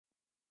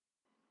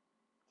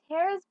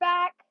Kara's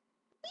back.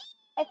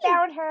 I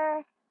found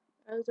her.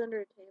 I was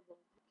under a table.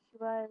 She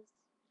was.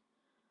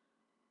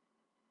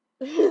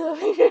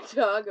 What are you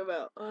talking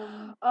about?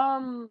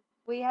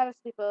 We had a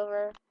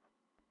sleepover,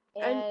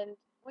 and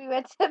we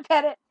went to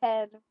bed at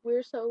 10.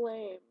 We're so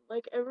lame.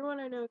 Like, everyone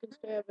I know can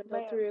stay up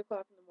until 3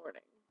 o'clock in the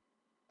morning.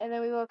 And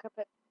then we woke up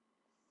at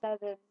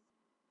 7.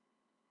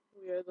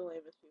 We are the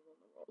lamest people in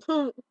the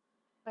world.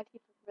 My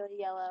teeth were really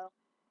yellow.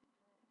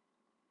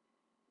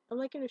 I'm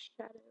like in a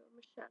shadow. I'm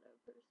a shadow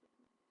person.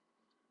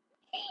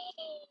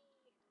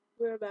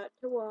 We're about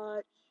to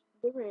watch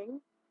The Ring.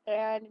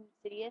 And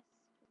Insidious.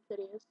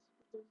 Insidious.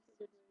 Which is a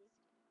good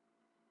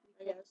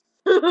movie, I guess.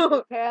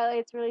 Apparently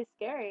it's really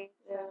scary.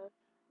 Yeah.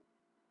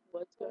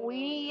 What's going on? We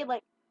need,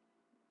 like,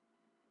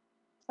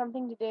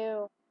 something to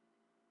do.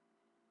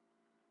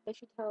 They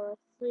should tell us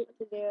what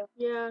to do.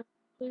 Yeah.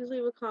 Please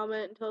leave a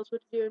comment and tell us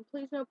what to do. And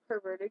please no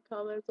perverted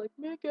comments like,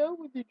 make out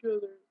with each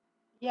other.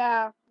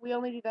 Yeah, we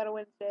only do that on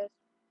Wednesdays.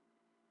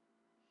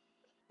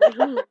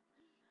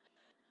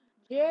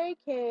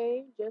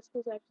 JK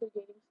Jessica's actually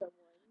dating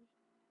someone.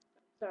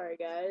 Sorry,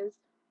 guys.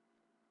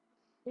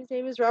 His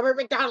name is Robert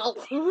McDonald.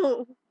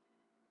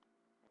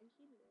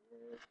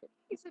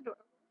 He's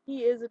adorable.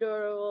 He is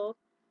adorable.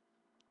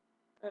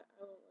 I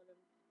won't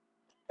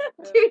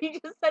let him. Dude, you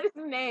just said his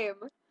name.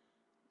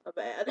 My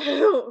bad.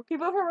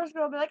 People from our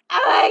school will be like,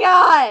 oh my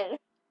god!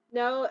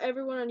 Now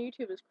everyone on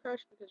YouTube is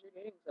crushed because you're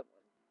dating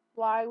someone.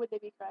 Why would they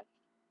be crushed?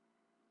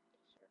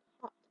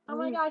 Hot. Oh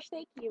my gosh,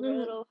 thank you, my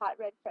little hot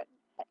red friend.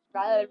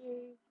 Blah,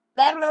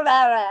 Blah, blah,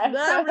 blah,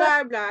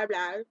 blah, blah,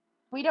 blah.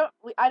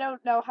 I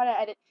don't know how to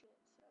edit shit,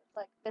 so it's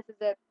like, this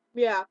is it.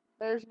 Yeah.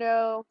 There's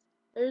no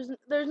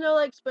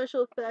like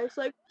special effects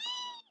like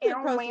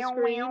across the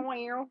screen.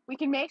 We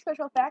can make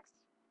special effects.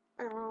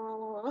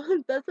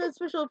 That's not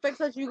special effects.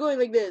 That's you going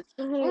like this.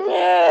 So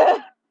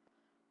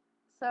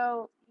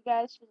you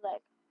guys should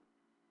like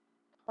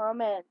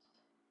comment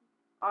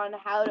on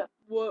how to.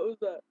 What was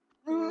that?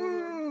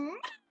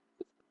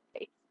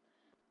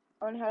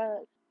 On how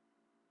to.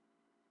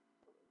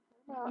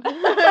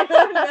 I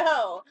don't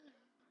know.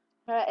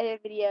 How to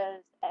edit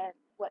videos and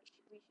what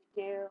we should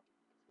do.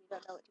 We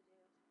don't know what to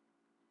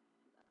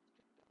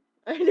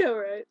do. I know,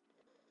 right?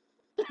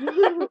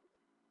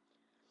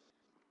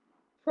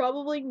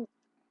 Probably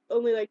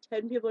only like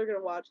 10 people are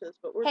gonna watch this,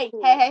 but we're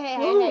cool.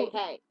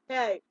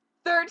 Hey.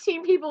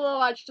 13 people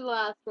watched the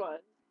last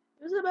one.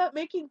 It was about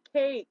making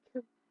cake.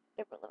 They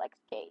really likes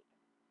cake.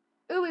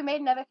 Ooh, we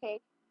made another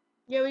cake.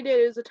 Yeah, we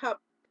did. It was a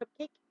top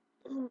cupcake.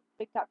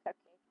 Big top cupcake.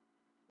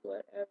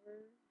 Whatever.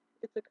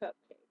 It's a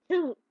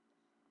cupcake.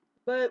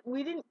 But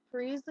we didn't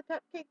freeze the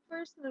cupcake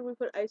first, and then we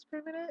put ice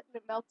cream in it. And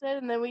it melted,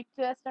 and then we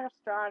just our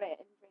straw in it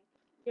and drank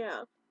it.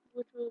 Yeah,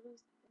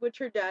 which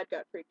her dad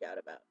got freaked out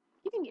about.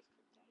 He didn't get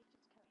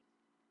freaked out.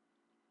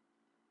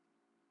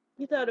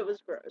 He thought it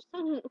was gross.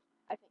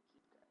 I think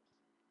he's gross.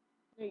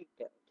 No, you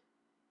don't.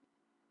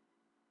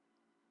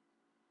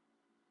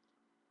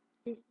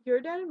 Your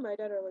dad and my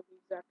dad are like the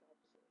exact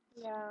opposite.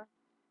 Yeah.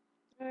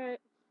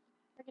 Alright.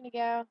 We're gonna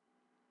go.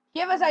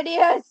 Give us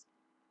ideas!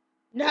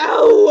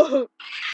 No!